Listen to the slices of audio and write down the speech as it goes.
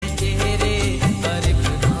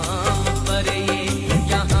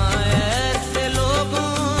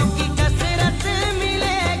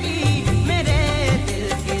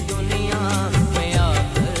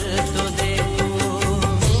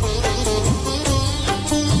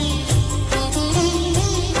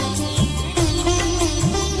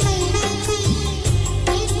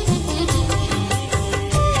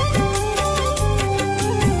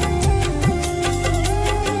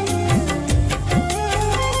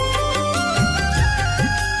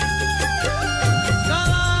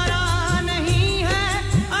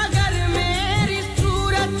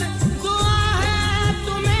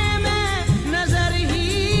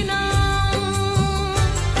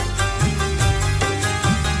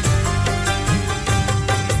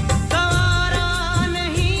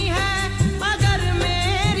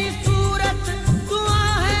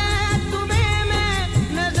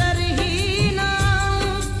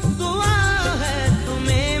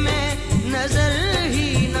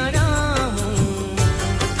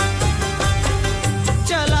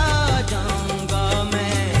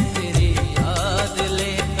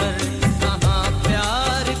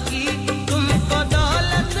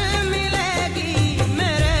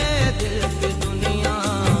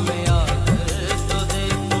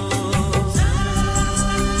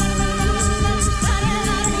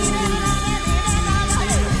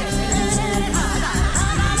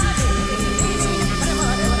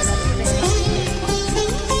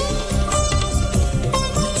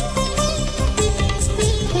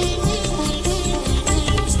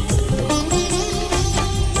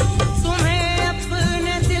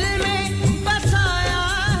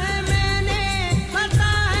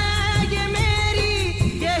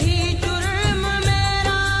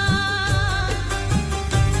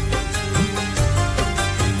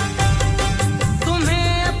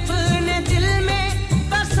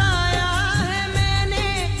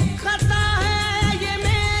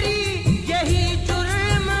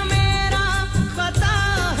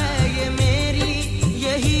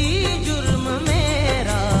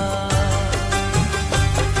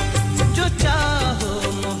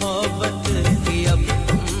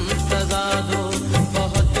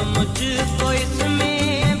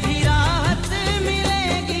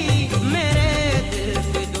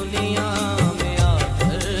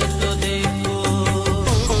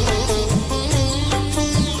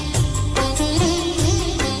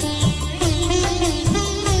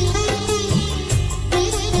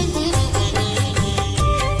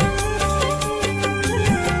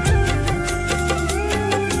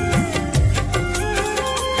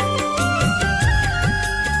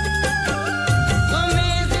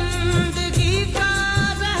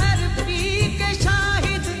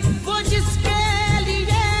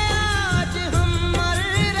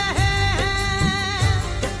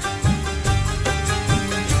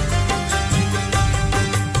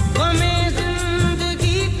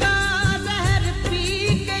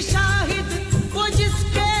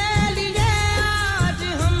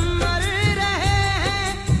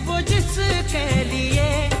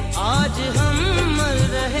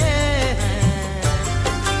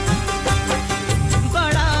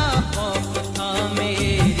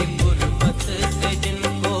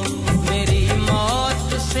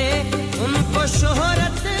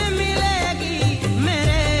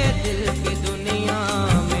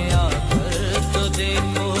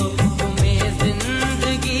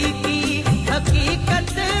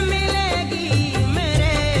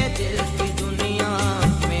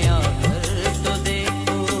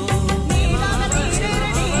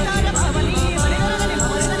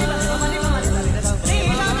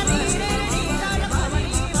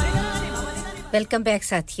welcome back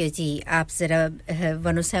साथियों जी आप जरा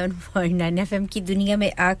 107.9 एफएम की दुनिया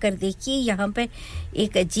में आकर देखिए यहाँ पर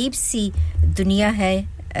एक अजीब सी दुनिया है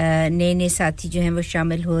नए-नए साथी जो हैं वो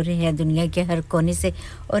शामिल हो रहे हैं दुनिया के हर कोने से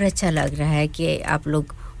और अच्छा लग रहा है कि आप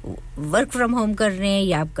लोग वर्क फ्रॉम होम कर रहे हैं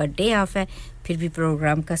या आपका डे ऑफ है फिर भी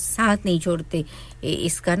प्रोग्राम का साथ नहीं छोड़ते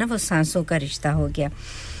इसका ना वो सांसों का रिश्ता हो गया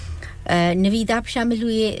नवीद आप शामिल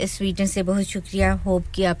हुए स्वीडन से बहुत शुक्रिया होप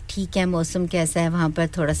कि आप ठीक हैं मौसम कैसा है वहां पर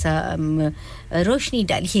थोड़ा सा रोशनी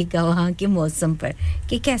डालिएगा वहां के मौसम पर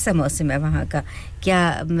कि कैसा मौसम है वहां का क्या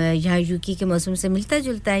यहां यूके के मौसम से मिलता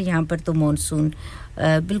जुलता है यहां पर तो मॉनसून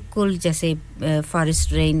बिल्कुल जैसे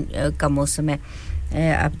फॉरेस्ट रेन का मौसम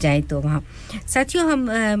है आप जाएं तो वहां साथियों हम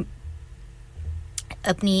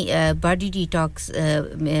अपनी बॉडी डिटॉक्स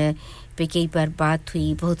पे कई बार बात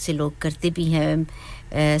हुई बहुत से लोग करते भी हैं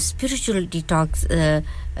स्पिरिचुअल डिटॉक्स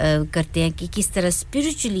करते हैं कि किस तरह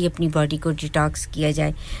स्पिरिचुअली अपनी बॉडी को डिटॉक्स किया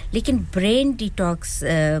जाए लेकिन ब्रेन डिटॉक्स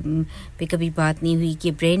पे कभी बात नहीं हुई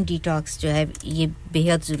कि ब्रेन डिटॉक्स जो है ये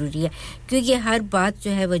बेहद ज़रूरी है क्योंकि हर बात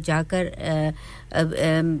जो है वो जाकर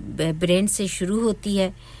ब्रेन से शुरू होती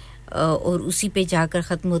है और उसी पे जाकर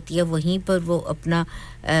ख़त्म होती है वहीं पर वो अपना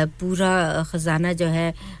पूरा ख़जाना जो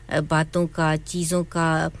है बातों का चीज़ों का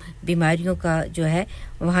बीमारियों का जो है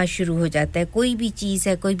वहाँ शुरू हो जाता है कोई भी चीज़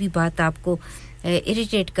है कोई भी बात आपको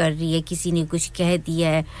इरिटेट कर रही है किसी ने कुछ कह दिया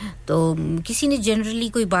है तो किसी ने जनरली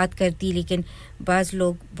कोई बात कर दी लेकिन बाज़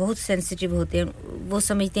लोग बहुत सेंसिटिव होते हैं वो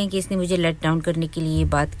समझते हैं कि इसने मुझे लेट डाउन करने के लिए ये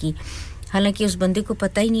बात की हालांकि उस बंदे को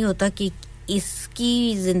पता ही नहीं होता कि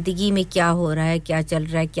इसकी जिंदगी में क्या हो रहा है क्या चल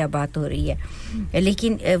रहा है क्या बात हो रही है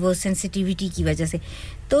लेकिन वो सेंसिटिविटी की वजह से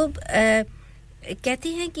तो कहते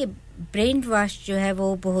हैं कि ब्रेन वॉश जो है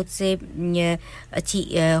वो बहुत से अच्छी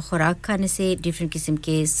खुराक खाने से डिफरेंट किस्म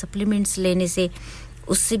के सप्लीमेंट्स लेने से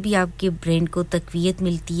उससे भी आपके ब्रेन को तक़वियत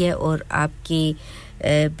मिलती है और आपके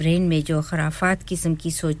ब्रेन में जो खराफात किस्म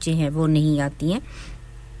की सोचें हैं वो नहीं आती हैं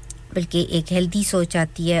बल्कि एक हेल्दी सोच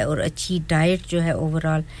आती है और अच्छी डाइट जो है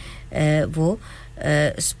ओवरऑल वो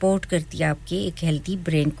सपोर्ट करती है आपके एक हेल्दी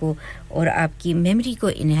ब्रेन को और आपकी मेमोरी को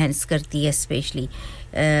एनहांस करती है स्पेशली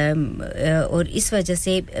और इस वजह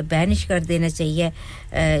से बैनिश कर देना चाहिए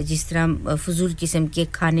जिस तरह फजूल किस्म के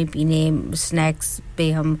खाने पीने स्नैक्स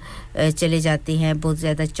पे हम चले जाते हैं बहुत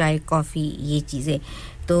ज़्यादा चाय कॉफ़ी ये चीज़ें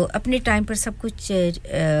तो अपने टाइम पर सब कुछ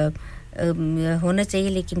होना चाहिए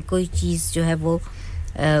लेकिन कोई चीज़ जो है वो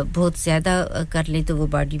बहुत ज़्यादा कर ले तो वो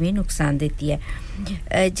बॉडी में नुकसान देती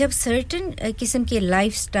है जब सर्टेन किस्म के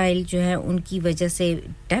लाइफस्टाइल जो है उनकी वजह से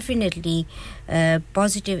डेफिनेटली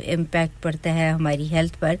पॉजिटिव इम्पैक्ट पड़ता है हमारी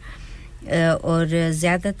हेल्थ पर और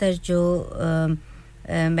ज़्यादातर जो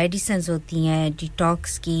मेडिसिन्स होती हैं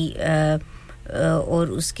डिटॉक्स की और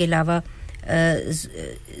उसके अलावा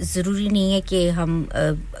ज़रूरी नहीं है कि हम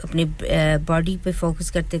अपने बॉडी पे फोकस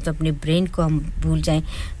करते हैं तो अपने ब्रेन को हम भूल जाएं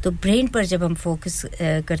तो ब्रेन पर जब हम फोकस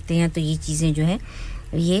करते हैं तो ये चीज़ें जो हैं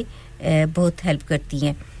ये बहुत हेल्प करती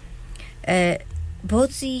हैं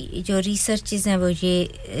बहुत सी जो रिसर्चेस हैं वो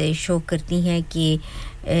ये शो करती हैं कि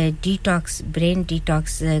डिटॉक्स ब्रेन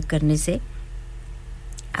डिटॉक्स करने से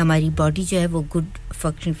हमारी बॉडी जो है वो गुड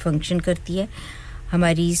फंक्शन करती है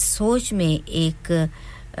हमारी सोच में एक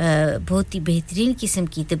बहुत ही बेहतरीन किस्म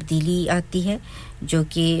की तब्दीली आती है जो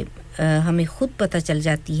कि हमें खुद पता चल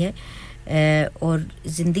जाती है और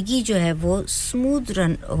ज़िंदगी जो है वो स्मूथ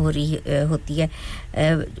रन हो रही होती है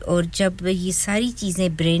और जब ये सारी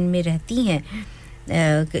चीज़ें ब्रेन में रहती हैं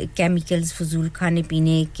केमिकल्स फजूल खाने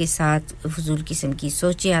पीने के साथ फजूल किस्म की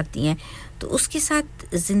सोचें आती हैं तो उसके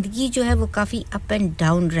साथ ज़िंदगी जो है वो काफ़ी अप एंड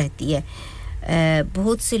डाउन रहती है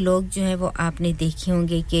बहुत से लोग जो हैं वो आपने देखे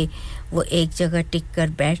होंगे कि वो एक जगह टिक कर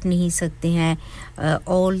बैठ नहीं सकते हैं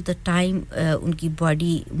ऑल द टाइम उनकी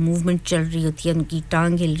बॉडी मूवमेंट चल रही होती है उनकी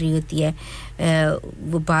टांग हिल रही होती है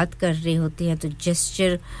वो बात कर रहे होते हैं तो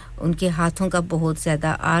जेस्चर उनके हाथों का बहुत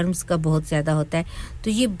ज़्यादा आर्म्स का बहुत ज़्यादा होता है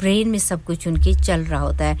तो ये ब्रेन में सब कुछ उनके चल रहा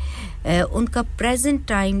होता है उनका प्रेजेंट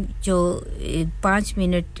टाइम जो 5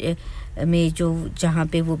 मिनट में जो जहाँ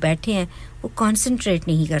पे वो बैठे हैं वो कंसंट्रेट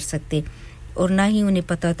नहीं कर सकते और ना ही उन्हें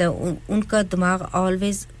पता होता है उनका दिमाग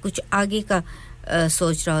ऑलवेज कुछ आगे का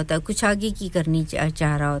सोच रहा होता है कुछ आगे की करनी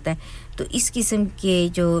चाह रहा होता है तो इस किस्म के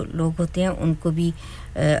जो लोग होते हैं उनको भी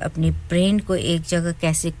अपने ब्रेन को एक जगह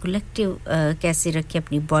कैसे कलेक्टिव कैसे रखें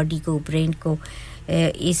अपनी बॉडी को ब्रेन को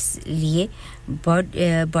इसलिए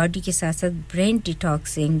बॉडी के साथ साथ ब्रेन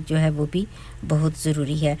डिटॉक्सिंग जो है वो भी बहुत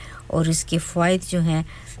ज़रूरी है और इसके फ़ायदे जो हैं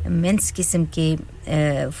इमेंस किस्म के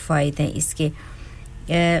फ़ायदे हैं इसके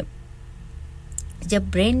जब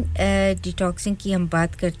ब्रेन डिटॉक्सिंग की हम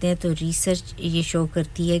बात करते हैं तो रिसर्च ये शो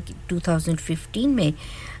करती है कि 2015 में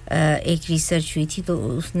एक रिसर्च हुई थी तो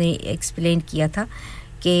उसने एक्सप्लेन किया था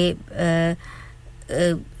कि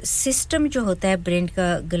सिस्टम जो होता है ब्रेन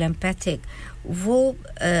का ग्लैम्पैथिक वो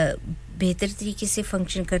बेहतर तरीके से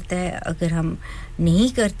फंक्शन करता है अगर हम नहीं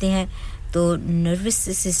करते हैं तो नर्वस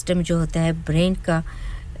सिस्टम जो होता है ब्रेन का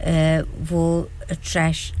वो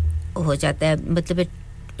ट्रैश हो जाता है मतलब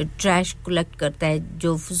ट्रैश कलेक्ट करता है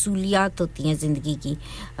जो फजूलियात होती हैं ज़िंदगी की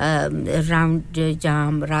राउंड जहाँ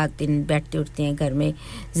हम रात दिन बैठते उठते हैं घर में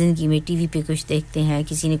ज़िंदगी में टीवी पे कुछ देखते हैं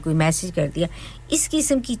किसी ने कोई मैसेज कर दिया इस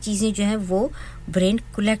किस्म की चीज़ें जो हैं वो ब्रेन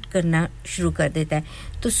कलेक्ट करना शुरू कर देता है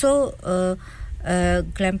तो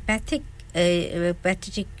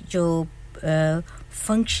पैथेटिक जो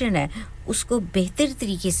फंक्शन है उसको बेहतर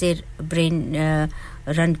तरीके से ब्रेन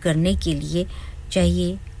रन करने के लिए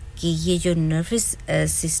चाहिए कि ये जो नर्वस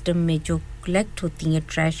सिस्टम में जो कलेक्ट होती हैं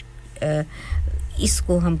ट्रैश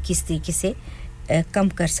इसको हम किस तरीके से कम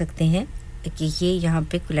कर सकते हैं कि ये यहाँ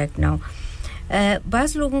पे कलेक्ट ना हो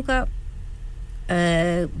बाज़ लोगों का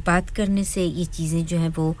बात करने से ये चीज़ें जो हैं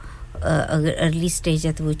वो अगर अर्ली स्टेज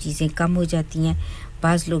है तो वो चीज़ें कम हो जाती हैं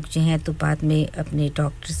बाज़ लोग जो हैं तो बाद में अपने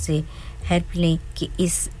डॉक्टर से हेल्प लें कि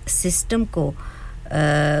इस सिस्टम को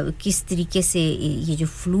किस तरीके से ये जो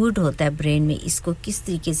फ्लूइड होता है ब्रेन में इसको किस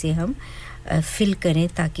तरीके से हम फिल करें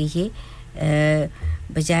ताकि ये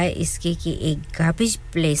बजाय इसके कि एक गार्बेज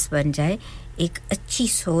प्लेस बन जाए एक अच्छी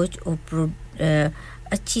सोच और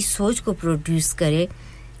अच्छी सोच को प्रोड्यूस करे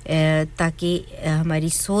ताकि हमारी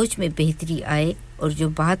सोच में बेहतरी आए और जो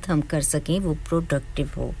बात हम कर सकें वो प्रोडक्टिव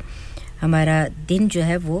हो हमारा दिन जो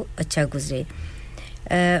है वो अच्छा गुजरे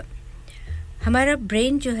हमारा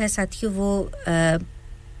ब्रेन जो है साथियों वो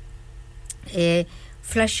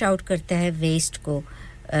फ्लश आउट करता है वेस्ट को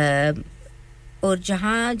और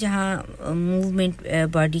जहाँ मूवमेंट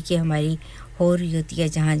बॉडी की हमारी हो रही होती है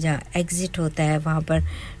जहाँ एग्जिट होता है वहाँ पर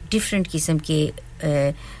डिफरेंट किस्म के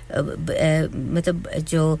मतलब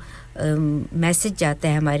जो मैसेज जाता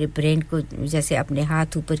है हमारे ब्रेन को जैसे अपने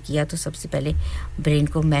हाथ ऊपर किया तो सबसे पहले ब्रेन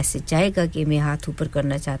को मैसेज जाएगा कि मैं हाथ ऊपर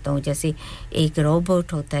करना चाहता हूँ जैसे एक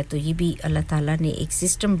रोबोट होता है तो ये भी अल्लाह ताला ने एक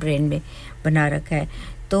सिस्टम ब्रेन में बना रखा है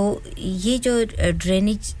तो ये जो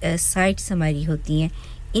ड्रेनेज साइट्स हमारी होती हैं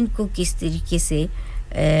इनको किस तरीके से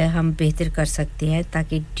हम बेहतर कर सकते हैं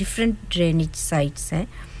ताकि डिफरेंट ड्रेनेज साइट्स हैं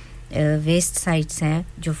वेस्ट साइट्स हैं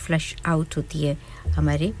जो फ्लश आउट होती है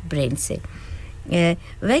हमारे ब्रेन से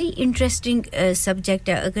वेरी इंटरेस्टिंग सब्जेक्ट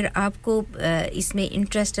है अगर आपको इसमें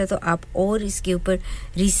इंटरेस्ट है तो आप और इसके ऊपर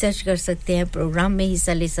रिसर्च कर सकते हैं प्रोग्राम में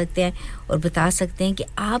हिस्सा ले सकते हैं और बता सकते हैं कि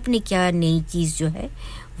आपने क्या नई चीज़ जो है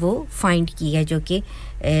वो फाइंड की है जो कि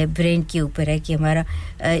ब्रेन के ऊपर है कि हमारा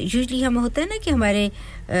यूजुअली हम होता है ना कि हमारे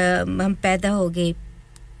हम पैदा हो गए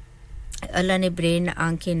अल्लाह ने ब्रेन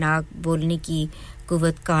आंखें नाक बोलने की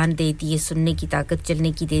कुव्वत कान दे दी सुनने की ताकत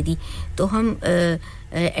चलने की दे दी तो हम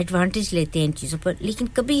एडवांटेज लेते हैं इन चीज़ों पर लेकिन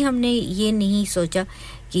कभी हमने ये नहीं सोचा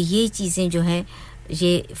कि ये चीज़ें जो हैं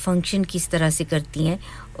ये फंक्शन किस तरह से करती हैं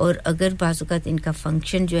और अगर बाज़-औक़ात इनका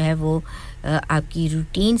फंक्शन जो है वो आपकी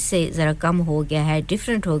रूटीन से ज़रा कम हो गया है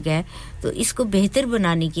डिफरेंट हो गया है तो इसको बेहतर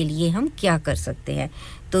बनाने के लिए हम क्या कर सकते हैं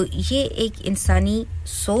तो ये एक इंसानी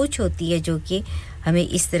सोच होती है जो कि हमें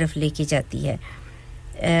इस तरफ लेके जाती है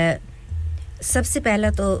सबसे पहला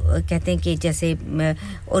तो कहते हैं कि जैसे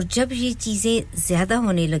और जब ये चीज़ें ज़्यादा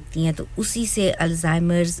होने लगती हैं तो उसी से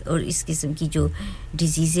अल्जाइमर्स और इस किस्म की जो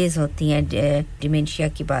डिजीज़ेस होती हैं डिमेंशिया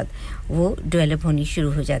के बाद वो डेवलप होनी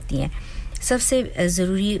शुरू हो जाती हैं सबसे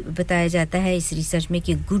ज़रूरी बताया जाता है इस रिसर्च में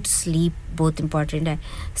कि गुड स्लीप बहुत इम्पॉर्टेंट है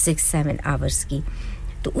 6-7 आवर्स की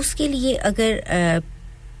तो उसके लिए अगर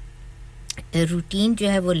रूटीन जो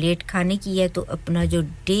है वो लेट खाने की है तो अपना जो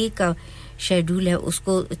डे का शेड्यूल है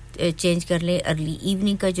उसको चेंज कर लें अर्ली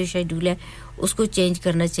इवनिंग का जो शेड्यूल है उसको चेंज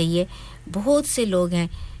करना चाहिए बहुत से लोग हैं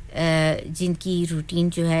जिनकी रूटीन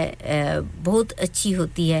जो है बहुत अच्छी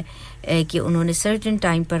होती है कि उन्होंने सर्टेन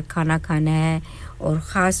टाइम पर खाना खाना है और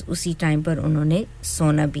ख़ास उसी टाइम पर उन्होंने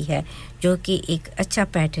सोना भी है जो कि एक अच्छा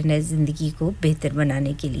पैटर्न है ज़िंदगी को बेहतर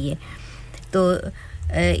बनाने के लिए तो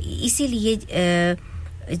इसीलिए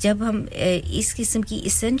जब हम इस किस्म की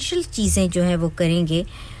एसेंशियल चीज़ें जो हैं वो करेंगे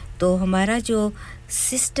तो हमारा जो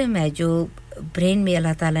सिस्टम है जो ब्रेन में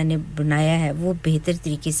अल्लाह ताला ने बनाया है वो बेहतर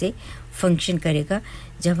तरीके से फंक्शन करेगा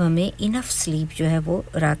जब हमें इनफ स्लीप जो है वो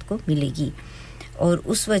रात को मिलेगी और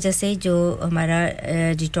उस वजह से जो हमारा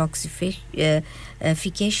डिटॉक्सिफिकेशन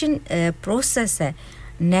प्रोसेस है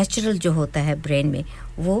नेचुरल जो होता है ब्रेन में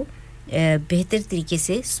वो बेहतर तरीके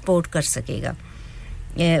से सपोर्ट कर सकेगा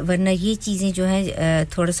वरना ये चीज़ें जो हैं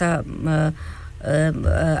थोड़ा सा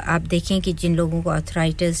आप देखें कि जिन लोगों को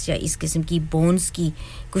आर्थराइटिस या इस किस्म की बोन्स की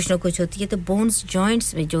कुछ ना कुछ होती है तो बोन्स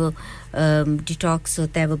जॉइंट्स में जो डिटॉक्स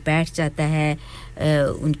होता है वो बैठ जाता है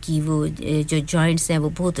उनकी वो जो जॉइंट्स हैं वो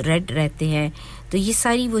बहुत रेड रहते हैं तो ये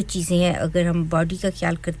सारी वो चीजें हैं अगर हम बॉडी का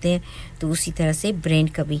ख्याल करते हैं तो उसी तरह से ब्रेन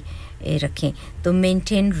का भी रखें तो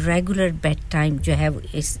मेंटेन रेगुलर बेड टाइम जो है वो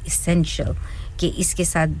इज एसेंशियल कि इसके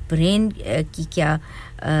साथ ब्रेन की क्या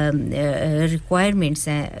रिक्वायरमेंट्स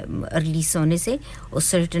हैं अर्ली सोने से और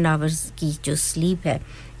सर्टेन आवर्स की जो स्लीप है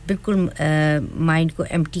बिल्कुल माइंड को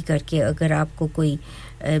एम्प्टी करके अगर आपको कोई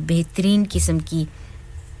बेहतरीन किस्म की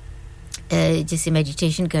जैसे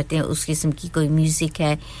मेडिटेशन करते हैं उस किस्म की कोई म्यूजिक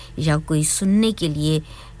है या कोई सुनने के लिए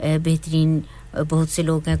बेहतरीन बहुत से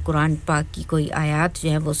लोग हैं कुरान पाक की कोई आयत जो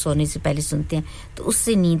है वो सोने से पहले सुनते हैं तो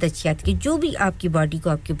उससे नींद अच्छी आती है जो भी आपकी बॉडी को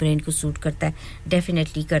आपके ब्रेन को सूट करता है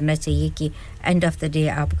डेफिनेटली करना चाहिए कि एंड ऑफ द डे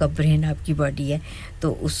आपका ब्रेन आपकी बॉडी है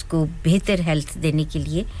तो उसको बेहतर हेल्थ देने के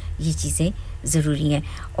लिए ये चीजें ज़रूरी हैं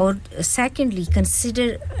और सेकंडली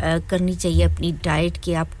कंसीडर करनी चाहिए अपनी डाइट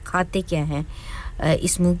कि आप खाते क्या हैं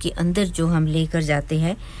इस मुंह के अंदर जो हम लेकर जाते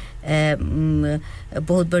हैं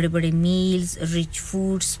बहुत बड़े-बड़े meals rich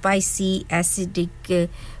food spicy acidic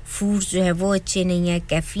foods जो है वो अच्छे नहीं है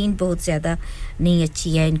कैफीन बहुत ज़्यादा नहीं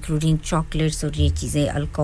अच्छी है इंक्लूडिंग चॉकलेट्स और ये चीज़ें अल्कोहल